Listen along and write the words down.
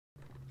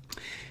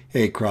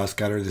Hey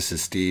Crosscutter, this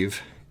is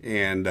Steve,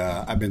 and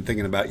I've been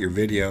thinking about your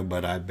video,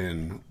 but I've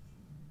been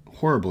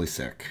horribly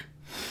sick.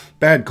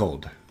 Bad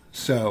cold.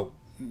 So,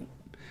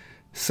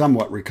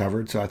 somewhat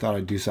recovered, so I thought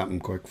I'd do something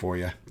quick for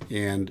you.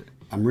 And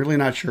I'm really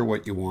not sure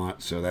what you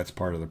want, so that's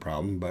part of the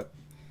problem, but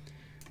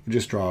we'll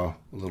just draw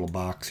a little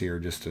box here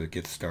just to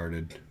get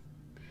started.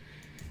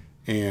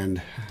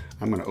 And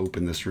I'm going to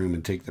open this room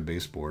and take the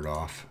baseboard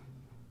off.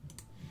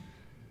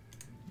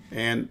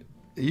 And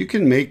you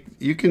can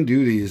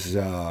do these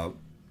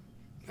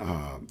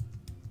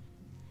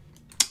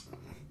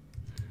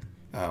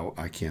oh,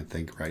 I can't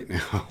think right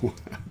now.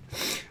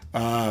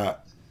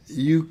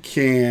 You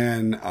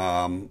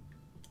can,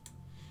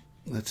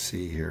 let's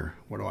see here.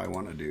 What do I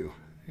want to do?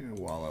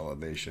 Wall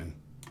elevation.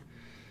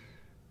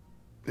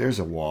 There's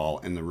a wall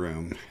in the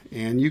room.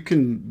 And you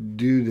can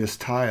do this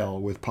tile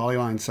with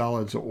polyline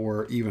solids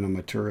or even a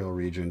material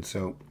region.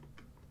 So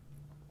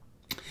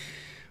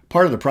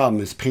part of the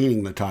problem is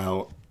painting the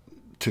tile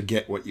to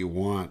get what you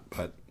want,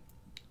 but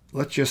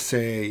let's just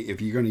say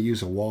if you're going to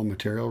use a wall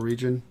material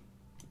region,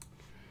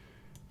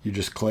 you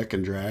just click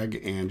and drag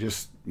and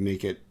just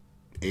make it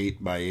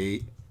 8 by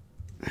 8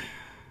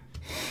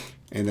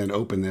 and then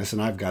open this.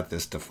 And I've got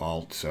this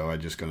default, so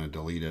I'm just going to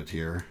delete it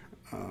here.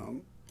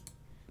 I'm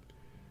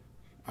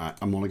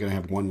only going to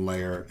have one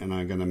layer, and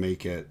I'm going to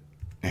make it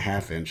a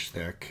 1/2 inch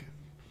thick,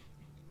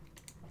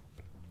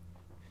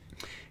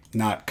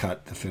 not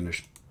cut the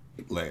finished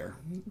layer.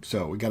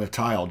 So we got a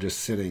tile just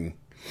sitting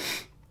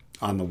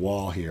on the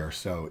wall here.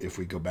 So if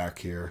we go back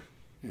here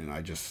and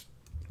I just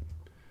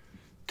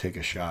take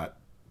a shot,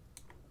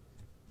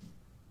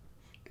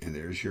 and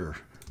there's your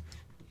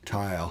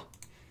tile,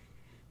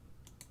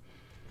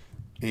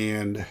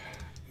 and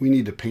we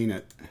need to paint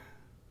it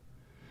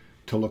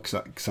to look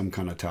like some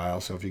kind of tile.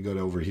 So if you go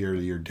over here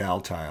to your dowel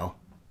tile,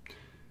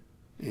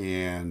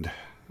 and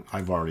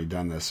I've already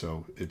done this,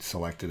 so it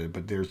selected it,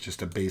 but there's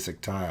just a basic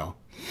tile.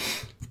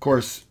 Of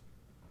course,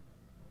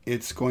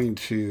 it's going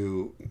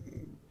to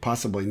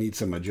possibly need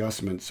some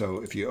adjustment.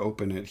 So if you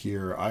open it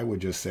here, I would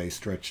just say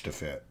stretch to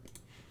fit.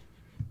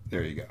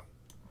 There you go.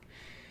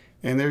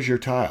 And there's your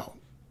tile.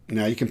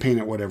 Now you can paint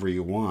it whatever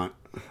you want.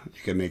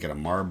 You can make it a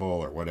marble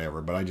or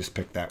whatever, but I just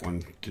picked that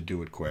one to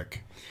do it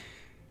quick.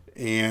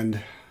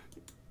 And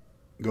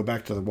go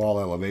back to the wall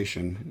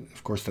elevation.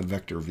 Of course, the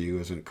vector view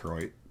isn't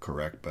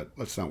correct, but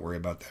let's not worry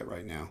about that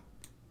right now.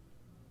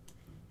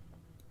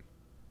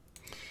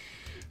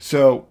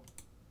 So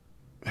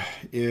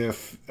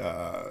if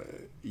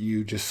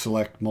you just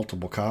select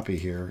multiple copy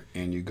here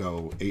and you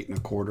go 8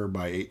 1/4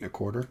 by 8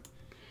 1/4,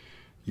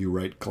 you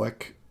right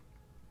click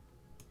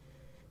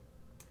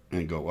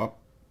and go up,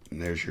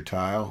 and there's your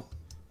tile.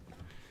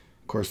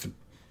 Of course,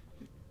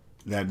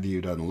 that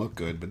view doesn't look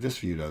good, but this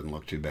view doesn't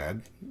look too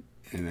bad.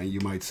 And then you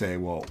might say,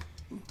 well,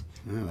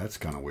 that's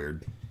kind of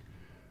weird.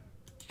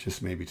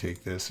 Just maybe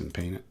take this and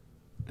paint it.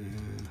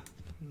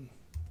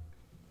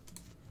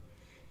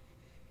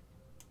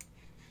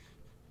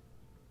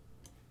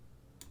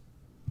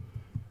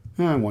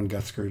 One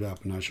got screwed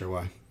up. I'm not sure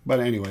why. But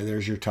anyway,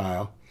 there's your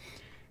tile.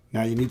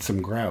 Now you need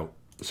some grout.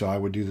 So I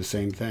would do the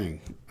same thing.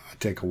 I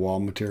take a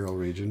wall material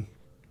region.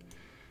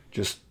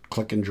 Just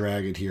click and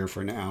drag it here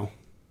for now.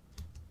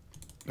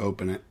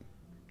 Open it.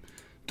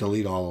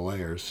 Delete all the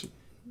layers.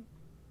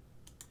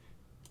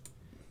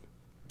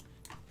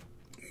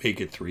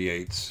 Make it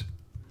 3/8.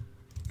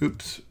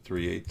 Oops,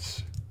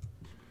 3/8.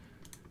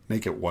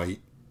 Make it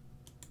white.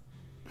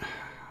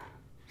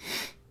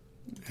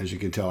 As you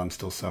can tell, I'm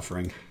still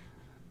suffering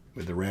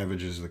with the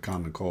ravages of the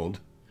common cold.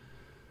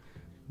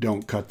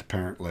 Don't cut the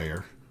parent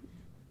layer.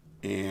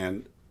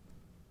 And,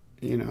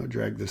 you know,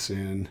 drag this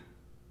in.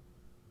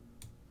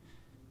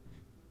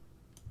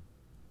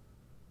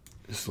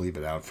 Just leave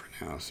it out for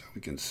now so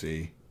we can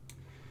see.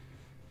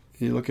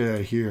 You look at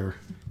it here,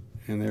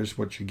 and there's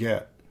what you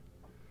get.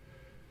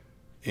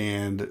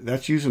 And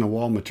that's using a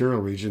wall material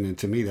region, and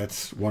to me,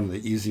 that's one of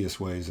the easiest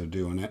ways of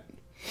doing it.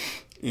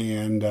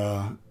 And,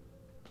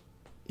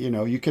 you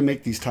know, you can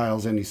make these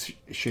tiles any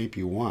shape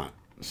you want.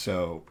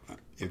 So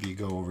if you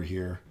go over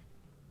here,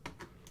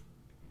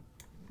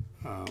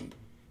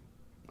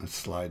 let's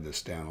slide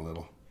this down a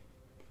little.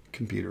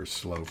 Computer is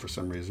slow for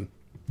some reason.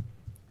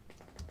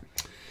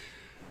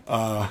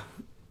 Come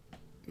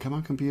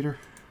on, computer.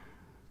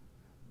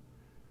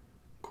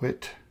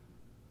 Quit.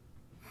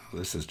 Oh,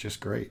 this is just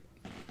great.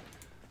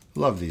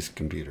 Love these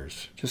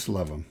computers. Just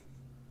love them.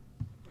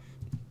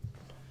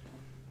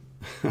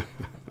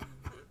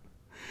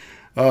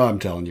 Oh, I'm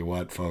telling you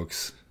what,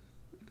 folks.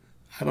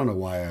 I don't know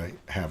why I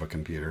have a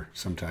computer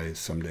sometimes,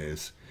 some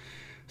days.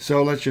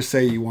 So let's just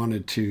say you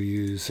wanted to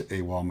use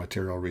a wall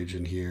material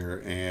region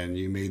here, and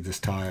you made this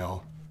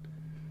tile,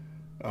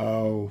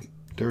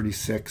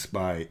 36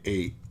 by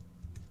 8.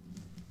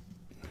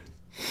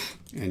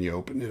 And you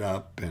open it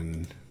up,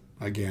 and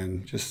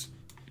again, just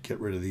get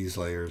rid of these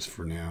layers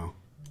for now.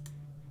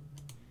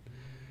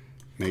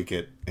 Make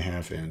it a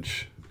 1/2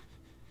 inch.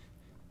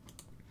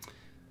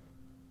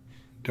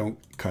 Don't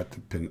cut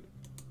the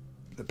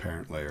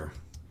parent layer.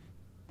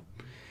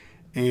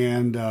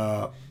 And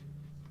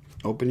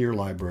open your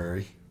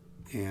library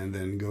and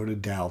then go to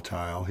dowel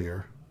tile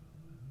here.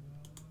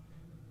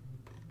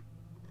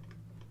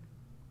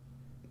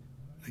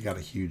 They got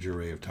a huge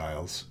array of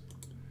tiles.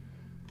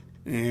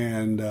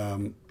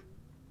 And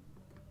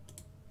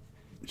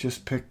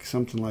just pick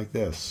something like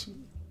this.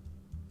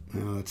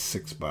 Oh, that's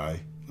 6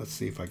 by. Let's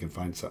see if I can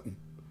find something.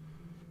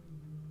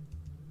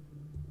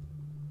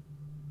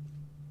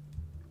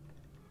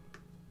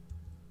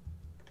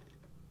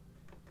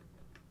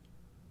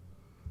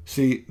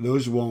 See,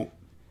 those won't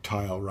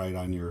tile right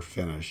on your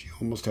finish. You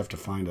almost have to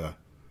find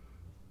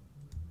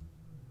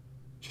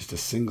just a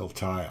single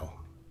tile.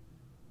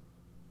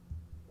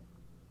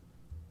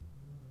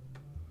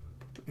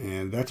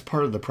 And that's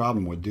part of the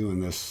problem with doing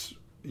this.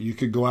 You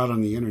could go out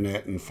on the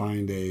internet and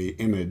find a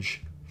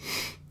image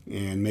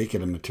and make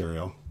it a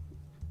material.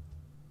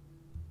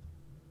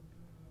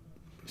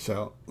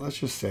 So let's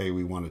just say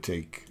we want to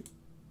take,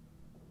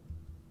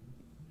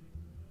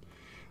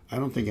 I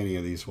don't think any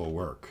of these will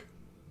work.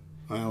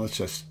 Well, let's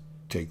just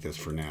take this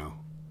for now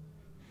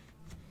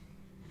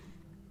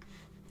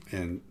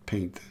and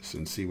paint this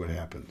and see what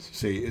happens.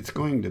 See, it's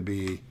going to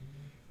be,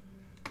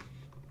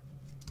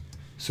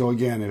 so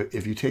again,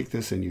 if you take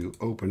this and you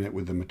open it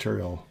with the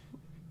material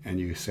and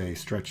you say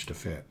stretch to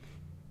fit,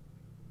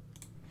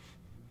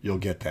 you'll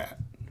get that.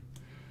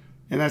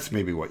 And that's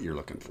maybe what you're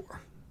looking for.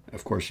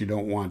 Of course, you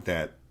don't want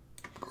that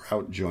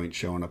grout joint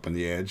showing up on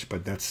the edge,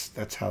 but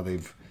that's how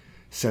they've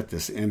set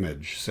this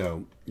image.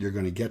 So you're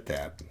going to get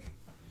that.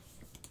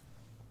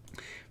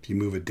 If you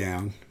move it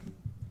down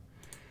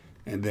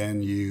and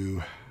then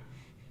you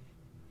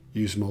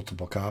use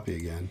multiple copy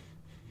again.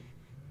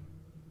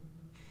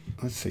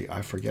 Let's see,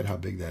 I forget how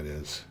big that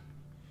is.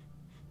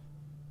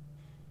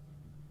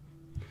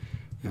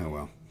 Oh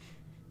well,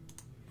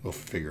 we'll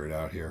figure it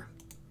out here.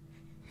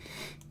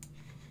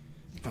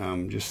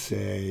 Just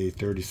say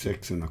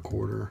 36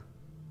 1/4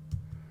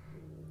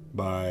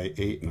 by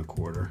 8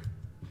 1/4.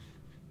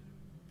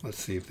 Let's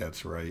see if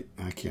that's right.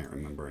 I can't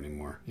remember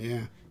anymore.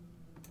 Yeah.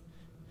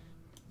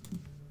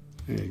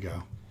 There you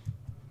go.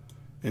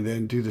 And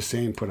then do the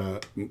same, put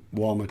a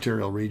wall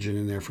material region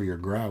in there for your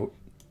grout.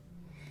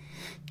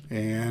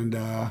 And,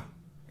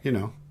 you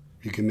know,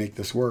 you can make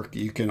this work.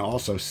 You can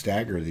also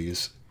stagger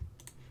these.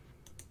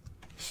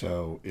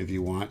 So if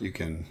you want, you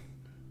can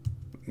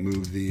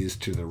move these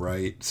to the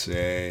right,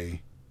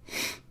 say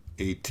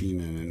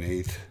 18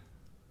 1/8.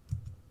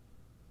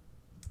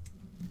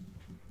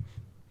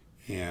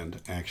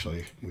 And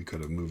actually, we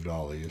could have moved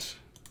all these.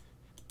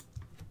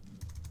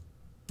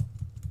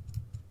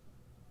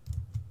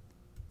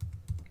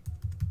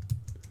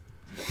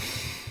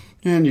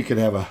 And you could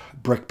have a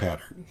brick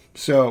pattern.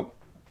 So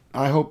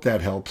I hope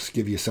that helps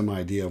give you some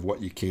idea of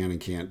what you can and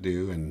can't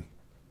do. And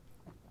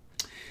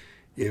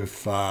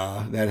if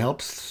that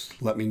helps,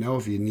 let me know.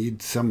 If you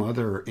need some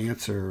other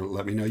answer,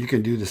 let me know. You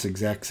can do this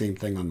exact same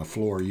thing on the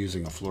floor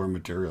using a floor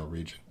material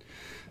region.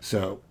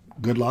 So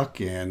good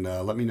luck, and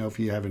let me know if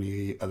you have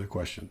any other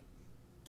question.